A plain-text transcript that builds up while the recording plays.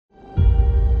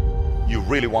you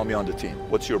really want me on the team.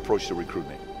 What's your approach to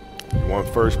recruiting? You want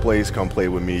first place, come play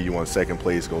with me. You want second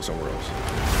place, go somewhere else.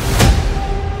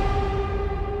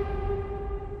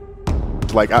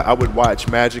 Like, I would watch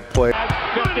Magic play.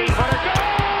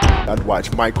 I'd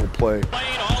watch Michael play.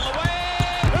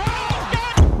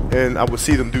 And I would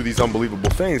see them do these unbelievable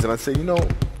things. And I'd say, you know,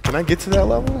 can I get to that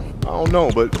level? I don't know,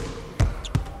 but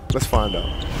let's find out.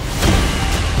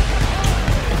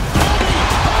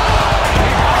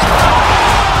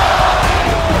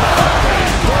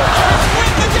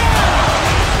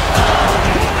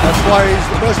 That's why he's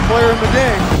the best player in the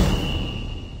game.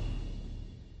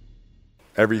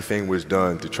 Everything was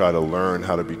done to try to learn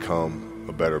how to become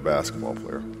a better basketball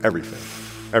player.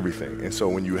 Everything. And so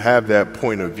when you have that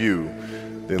point of view,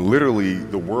 then literally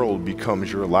the world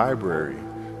becomes your library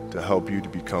to help you to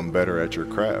become better at your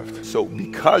craft. So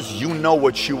because you know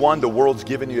what you want, the world's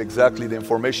giving you exactly the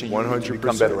information you need to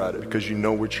become better at it. Because you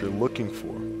know what you're looking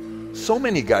for. So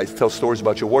many guys tell stories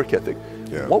about your work ethic.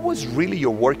 Yeah. What was really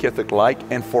your work ethic like,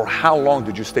 and for how long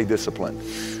did you stay disciplined?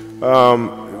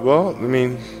 Well, I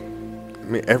mean,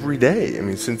 every day. I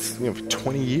mean, since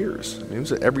 20 years. I mean, it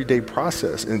was an everyday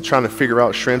process and trying to figure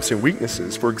out strengths and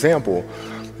weaknesses. For example,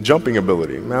 jumping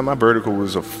ability. Man, my vertical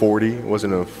was a 40, it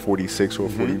wasn't a 46 or a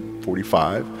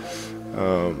 45.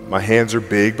 My hands are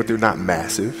big, but they're not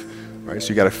massive. Right? So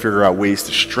you got to figure out ways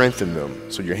to strengthen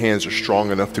them so your hands are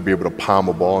strong enough to be able to palm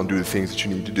a ball and do the things that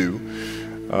you need to do.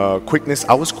 Quickness,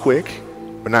 I was quick,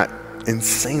 but not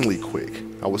insanely quick.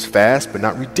 I was fast, but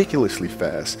not ridiculously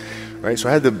fast. Right? So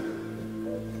I had to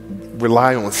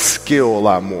rely on skill a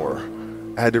lot more.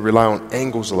 I had to rely on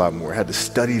angles a lot more. I had to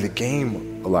study the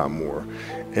game a lot more.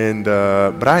 And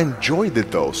but I enjoyed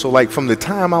it though. So like from the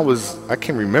time I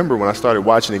can remember when I started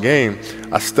watching the game,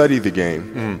 I studied the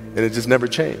game and it just never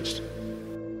changed.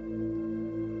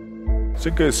 It's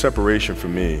a good separation for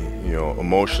me,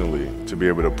 emotionally, to be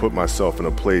able to put myself in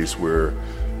a place where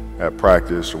at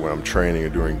practice or when I'm training or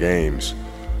during games,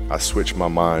 I switch my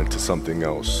mind to something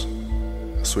else.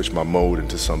 I switch my mode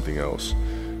into something else,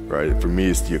 right? For me,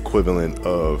 it's the equivalent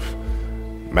of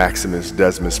Maximus,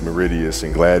 Decimus, Meridius,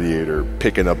 and Gladiator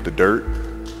picking up the dirt,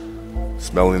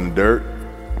 smelling the dirt.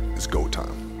 It's go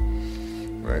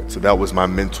time, right? So that was my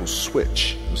mental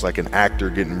switch. It was like an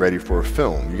actor getting ready for a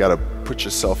film. You got to put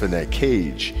yourself in that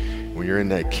cage. When you're in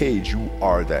that cage, you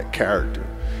are that character.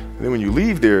 And then when you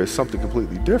leave there, it's something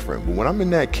completely different. But when I'm in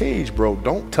that cage, bro,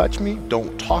 don't touch me,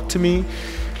 don't talk to me.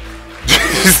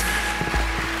 Just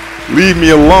leave me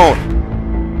alone.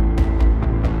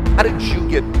 How did you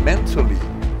get mentally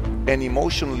and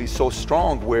emotionally so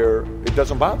strong where it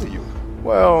doesn't bother you?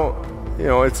 Well,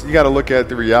 you got to look at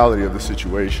the reality of the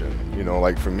situation.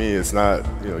 Like for me, it's not,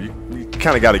 you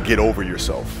kind of got to get over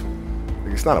yourself.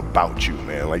 Like, it's not about you,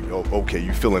 man. Like, okay,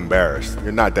 you feel embarrassed.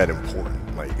 You're not that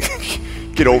important. Like,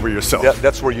 get over yourself.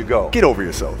 That's where you go. Get over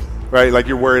yourself, right? Like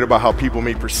you're worried about how people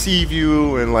may perceive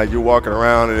you and like you're walking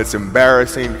around and it's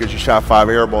embarrassing because you shot 5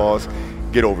 air balls.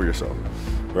 Get over yourself.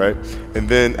 Right? And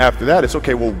then after that, it's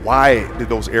okay, well, why did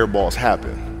those air balls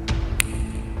happen?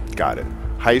 Got it.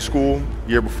 High school,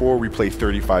 year before, we played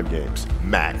 35 games,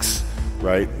 max,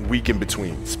 right? Week in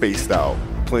between, spaced out,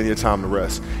 plenty of time to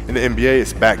rest. In the NBA,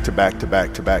 it's back to back to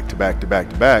back to back to back to back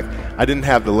to back. I didn't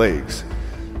have the legs.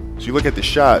 So you look at the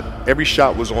shot, every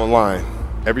shot was online.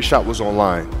 Every shot was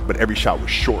online, but every shot was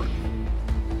short.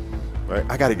 Right?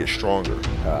 I got to get stronger.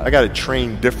 I got to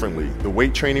train differently. The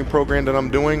weight training program that I'm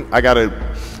doing, I got to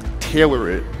tailor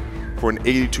it for an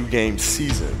 82-game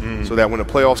season so that when the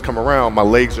playoffs come around, my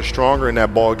legs are stronger and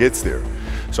that ball gets there.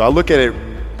 So I look at it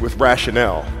with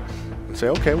rationale and say,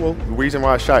 okay, well, the reason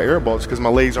why I shot air balls is because my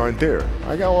legs aren't there.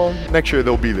 I go, well, next year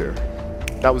they'll be there.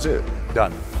 That was it.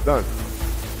 Done.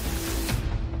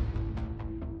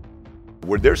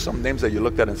 Were there some names that you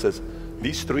looked at and says,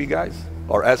 these 3 guys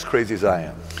are as crazy as I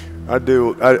am? At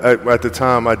the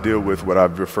time, I deal with what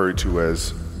I've referred to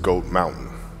as Goat Mountain.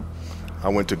 I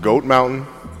went to Goat Mountain,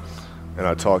 and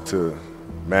I talked to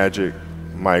Magic,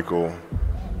 Michael,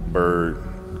 Bird,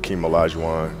 Hakeem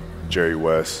Olajuwon, Jerry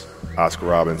West, Oscar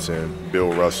Robinson,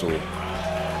 Bill Russell.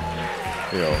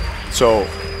 So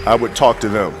I would talk to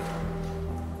them.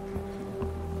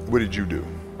 What did you do?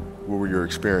 What were your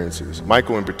experiences?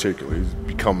 Michael in particular, he's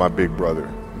become my big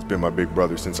brother. He's been my big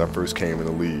brother since I first came in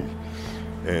the league.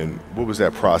 And what was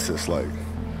that process like?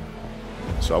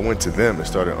 So I went to them and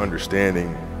started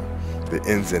understanding the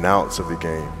ins and outs of the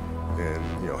game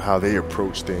and how they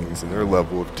approach things and their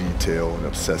level of detail and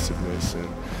obsessiveness. And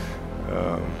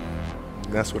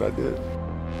that's what I did.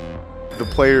 The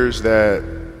players that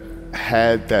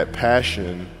had that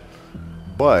passion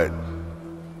but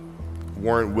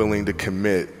weren't willing to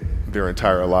commit their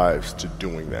entire lives to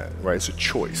doing that, right? It's a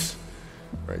choice,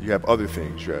 right? You have other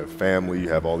things. You have family. You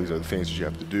have all these other things that you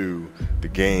have to do. The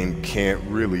game can't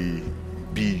really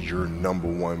be your number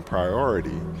one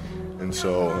priority. And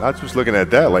so I was looking at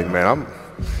that like, man,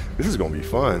 this is going to be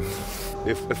fun.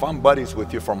 If I'm buddies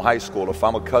with you from high school, if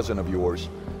I'm a cousin of yours,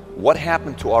 what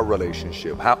happened to our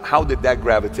relationship? How did that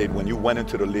gravitate when you went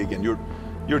into the league and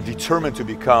you're determined to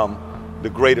become the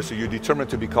greatest, or you're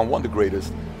determined to become one of the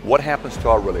greatest? What happens to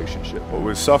our relationship? Well,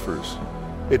 it suffers.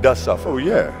 It does suffer. Oh,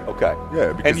 yeah. Okay.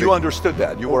 Yeah. And you understood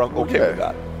that. You were okay yeah. with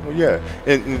that. Well, yeah.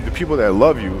 And the people that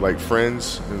love you, like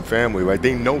friends and family, like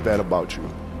they know that about you.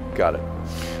 Got it.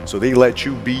 So they let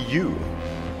you be you.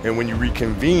 And when you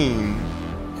reconvene,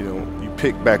 you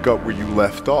pick back up where you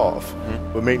left off.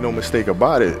 Mm-hmm. But make no mistake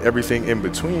about it, everything in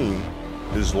between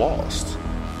is lost,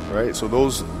 right? So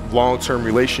those long-term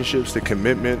relationships, the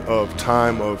commitment of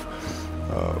time of,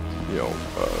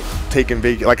 taking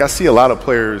vacation. Like I see a lot of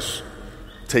players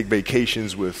take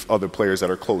vacations with other players that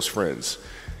are close friends.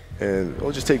 And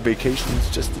they'll just take vacations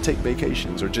just to take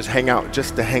vacations, or just hang out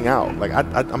just to hang out. Like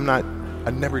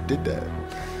I never did that.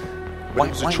 Why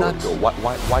not though?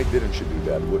 Why didn't you do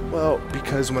that? Well,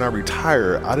 because when I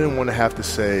retire, I didn't want to have to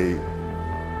say,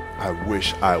 I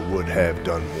wish I would have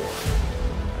done more.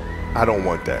 I don't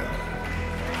want that.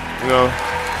 I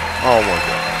don't want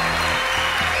that.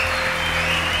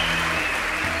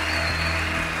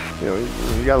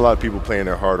 You got a lot of people paying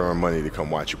their hard-earned money to come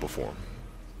watch you perform.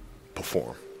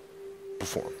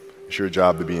 It's your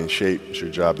job to be in shape. It's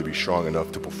your job to be strong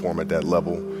enough to perform at that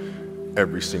level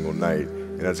every single night.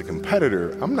 And as a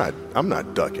competitor, I'm not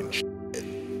ducking shit.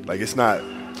 Like, it's not,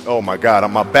 oh my God,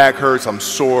 my back hurts, I'm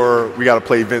sore, we got to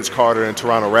play Vince Carter and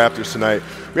Toronto Raptors tonight.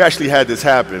 We actually had this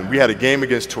happen. We had a game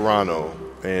against Toronto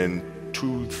in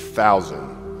 2000,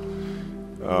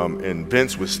 and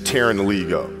Vince was tearing the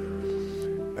league up.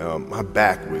 My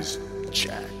back was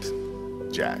jacked.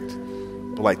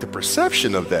 But like the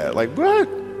perception of that, like what?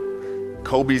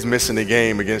 Kobe's missing the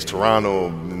game against Toronto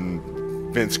and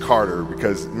Vince Carter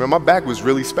because my back was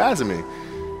really spasming.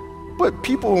 But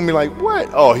people will be like, what?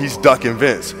 Oh, he's ducking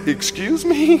Vince. Excuse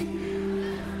me?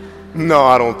 No,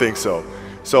 I don't think so.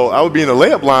 So I would be in the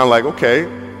layup line like, okay,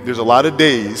 there's a lot of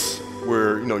days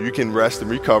where you can rest and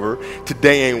recover.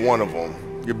 Today ain't one of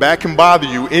them. Your back can bother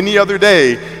you any other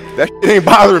day. That shit ain't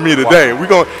bothering me today.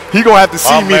 Wow. He gonna have to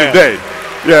see me today.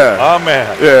 Yeah. Oh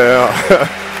man. Yeah.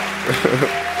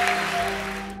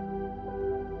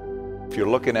 If you're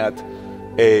looking at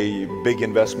a big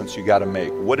investments you got to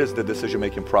make, what is the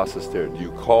decision-making process there? Do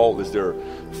you call? Is there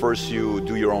first you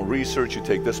do your own research? You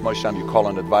take this much time. You call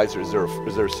an advisor. Is there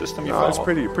a system you follow? It's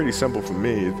pretty simple for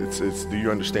me. It's do you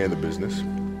understand the business?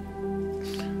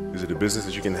 Is it a business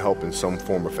that you can help in some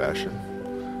form or fashion?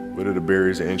 What are the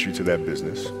barriers of entry to that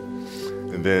business?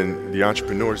 And then the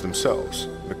entrepreneurs themselves,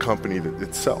 the company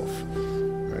itself,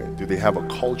 right? Do they have a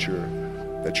culture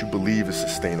that you believe is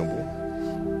sustainable?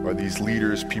 Are these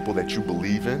leaders people that you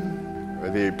believe in? Are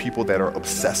they people that are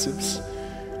obsessives?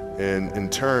 And in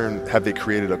turn, have they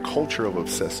created a culture of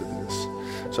obsessiveness?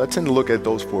 So I tend to look at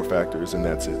those 4 factors, and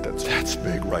that's it. That's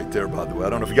big right there, by the way. I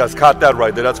don't know if you guys caught that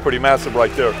right there. That's pretty massive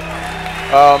right there.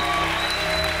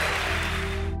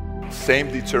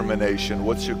 Same determination.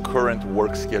 What's your current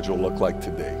work schedule look like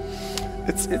today?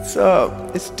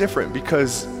 It's different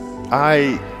because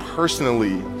I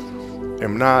personally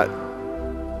am not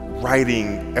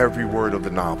writing every word of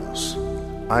the novels.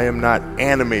 I am not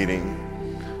animating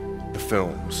the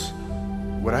films.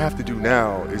 What I have to do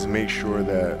now is make sure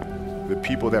that the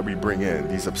people that we bring in,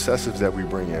 these obsessives that we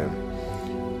bring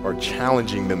in, are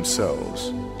challenging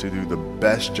themselves to do the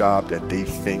best job that they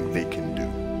think they can do.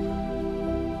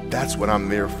 That's what I'm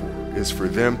there for, is for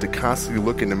them to constantly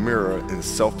look in the mirror and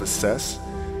self-assess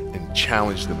and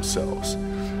challenge themselves.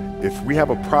 If we have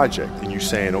a project and you're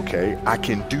saying, okay, I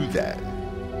can do that,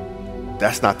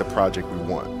 that's not the project we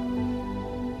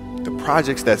want. The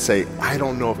projects that say, I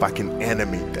don't know if I can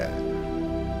animate that.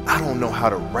 I don't know how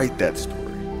to write that story.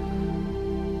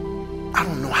 I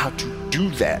don't know how to do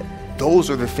that. Those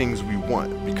are the things we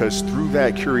want, because through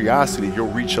that curiosity, you'll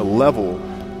reach a level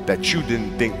that you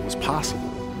didn't think was possible.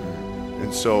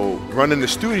 And so running the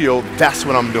studio, that's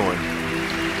what I'm doing.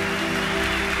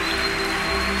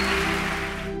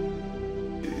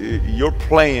 You're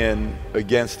playing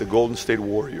against the Golden State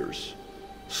Warriors.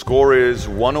 Score is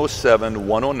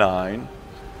 107-109.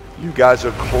 You guys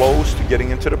are close to getting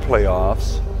into the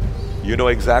playoffs. You know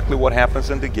exactly what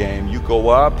happens in the game. You go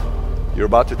up, you're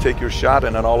about to take your shot,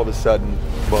 and then all of a sudden,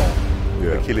 boom,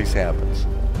 Achilles happens,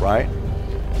 right?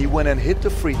 He went and hit the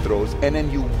free throws, and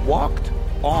then you walked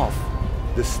off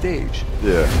the stage.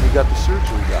 Yeah. And you got the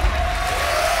surgery done.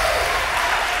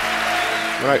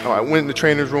 I went in the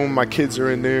trainer's room, my kids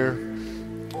are in there,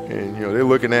 and, you know, they're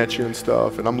looking at you and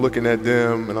stuff, and I'm looking at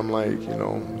them, and I'm like, you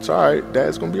know, it's all right.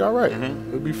 Dad's going to be all right.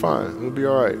 It'll be fine. It'll be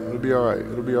all right. It'll be all right.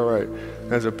 It'll be all right.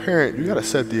 And as a parent, you got to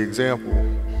set the example.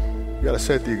 You got to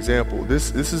set the example.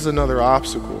 This is another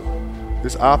obstacle.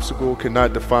 This obstacle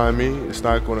cannot define me. It's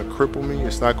not going to cripple me.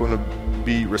 It's not going to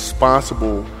be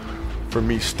responsible for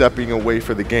me stepping away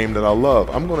for the game that I love.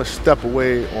 I'm going to step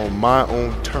away on my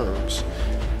own terms.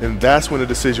 And that's when the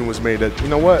decision was made that, you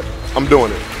know what? I'm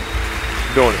doing it.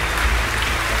 I'm doing it.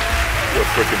 You're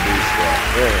a freaking beast, bro.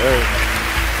 Yeah,